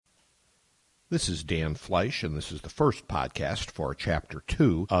This is Dan Fleisch, and this is the first podcast for Chapter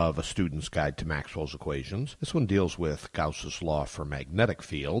 2 of A Student's Guide to Maxwell's Equations. This one deals with Gauss's law for magnetic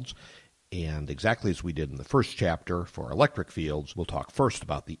fields, and exactly as we did in the first chapter for electric fields, we'll talk first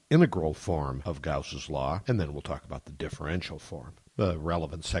about the integral form of Gauss's law, and then we'll talk about the differential form. The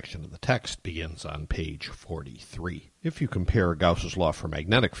relevant section of the text begins on page 43. If you compare Gauss's law for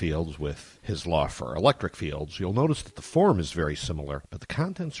magnetic fields with his law for electric fields, you'll notice that the form is very similar, but the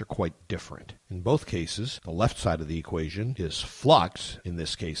contents are quite different. In both cases, the left side of the equation is flux, in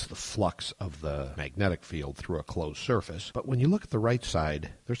this case the flux of the magnetic field through a closed surface, but when you look at the right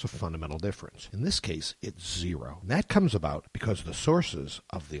side, there's a fundamental difference. In this case, it's zero. And that comes about because the sources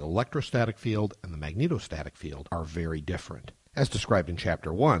of the electrostatic field and the magnetostatic field are very different. As described in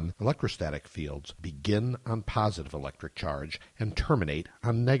Chapter 1, electrostatic fields begin on positive electric charge and terminate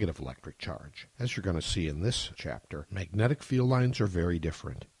on negative electric charge. As you're going to see in this chapter, magnetic field lines are very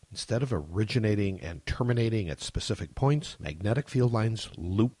different. Instead of originating and terminating at specific points, magnetic field lines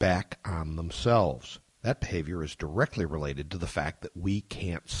loop back on themselves. That behavior is directly related to the fact that we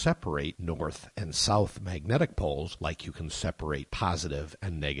can't separate north and south magnetic poles like you can separate positive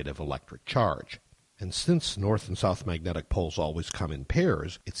and negative electric charge. And since north and south magnetic poles always come in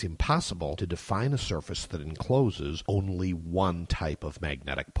pairs, it's impossible to define a surface that encloses only one type of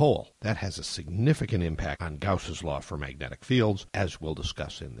magnetic pole. That has a significant impact on Gauss's law for magnetic fields, as we'll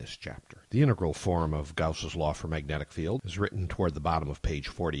discuss in this chapter. The integral form of Gauss's law for magnetic field is written toward the bottom of page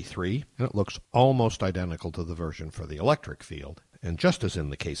 43, and it looks almost identical to the version for the electric field. And just as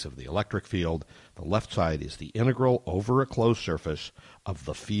in the case of the electric field, the left side is the integral over a closed surface of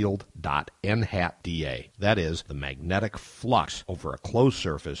the field dot n hat dA. That is, the magnetic flux over a closed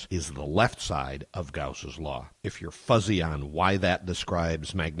surface is the left side of Gauss's law. If you're fuzzy on why that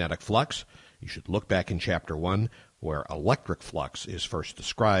describes magnetic flux, you should look back in Chapter 1, where electric flux is first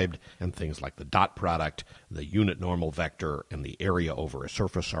described, and things like the dot product, the unit normal vector, and the area over a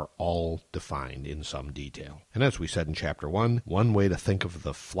surface are all defined in some detail. And as we said in Chapter 1, one way to think of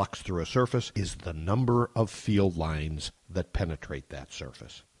the flux through a surface is the number of field lines that penetrate that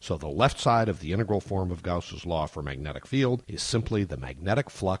surface. So the left side of the integral form of Gauss's law for magnetic field is simply the magnetic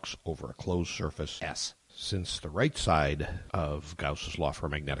flux over a closed surface S. Since the right side of Gauss's law for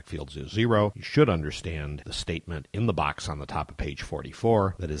magnetic fields is zero, you should understand the statement in the box on the top of page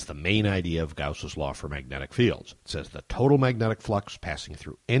 44 that is the main idea of Gauss's law for magnetic fields. It says the total magnetic flux passing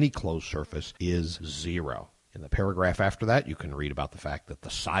through any closed surface is zero. In the paragraph after that, you can read about the fact that the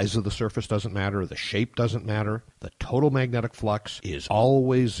size of the surface doesn't matter, the shape doesn't matter. The total magnetic flux is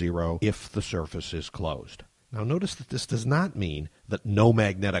always zero if the surface is closed. Now notice that this does not mean that no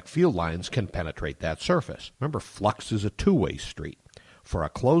magnetic field lines can penetrate that surface. Remember, flux is a two-way street. For a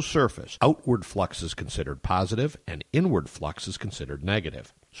closed surface, outward flux is considered positive and inward flux is considered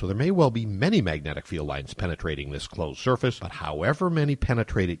negative. So there may well be many magnetic field lines penetrating this closed surface, but however many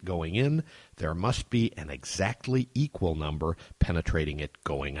penetrate it going in, there must be an exactly equal number penetrating it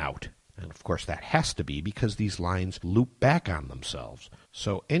going out. And of course that has to be because these lines loop back on themselves.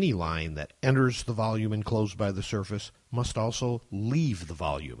 So any line that enters the volume enclosed by the surface must also leave the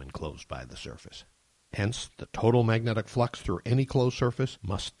volume enclosed by the surface. Hence, the total magnetic flux through any closed surface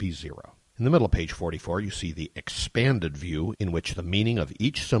must be zero. In the middle of page 44, you see the expanded view in which the meaning of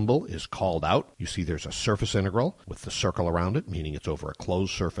each symbol is called out. You see there's a surface integral with the circle around it, meaning it's over a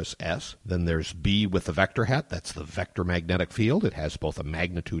closed surface S. Then there's B with the vector hat. That's the vector magnetic field. It has both a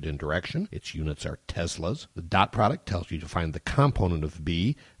magnitude and direction. Its units are Teslas. The dot product tells you to find the component of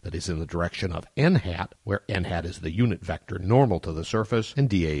B that is in the direction of n hat, where n hat is the unit vector normal to the surface, and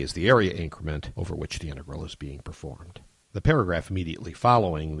dA is the area increment over which the integral is being performed. The paragraph immediately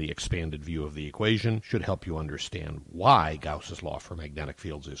following the expanded view of the equation should help you understand why Gauss's law for magnetic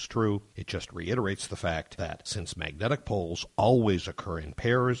fields is true. It just reiterates the fact that since magnetic poles always occur in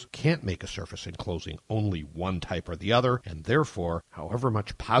pairs, can't make a surface enclosing only one type or the other, and therefore, however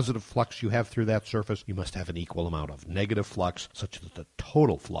much positive flux you have through that surface, you must have an equal amount of negative flux such that the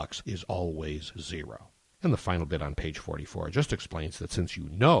total flux is always zero. And the final bit on page 44 just explains that since you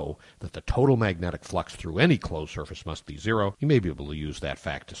know that the total magnetic flux through any closed surface must be zero, you may be able to use that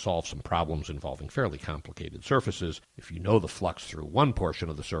fact to solve some problems involving fairly complicated surfaces. If you know the flux through one portion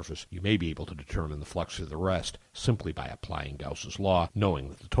of the surface, you may be able to determine the flux through the rest simply by applying Gauss's law, knowing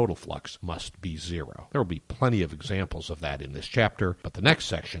that the total flux must be zero. There will be plenty of examples of that in this chapter, but the next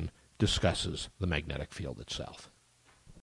section discusses the magnetic field itself.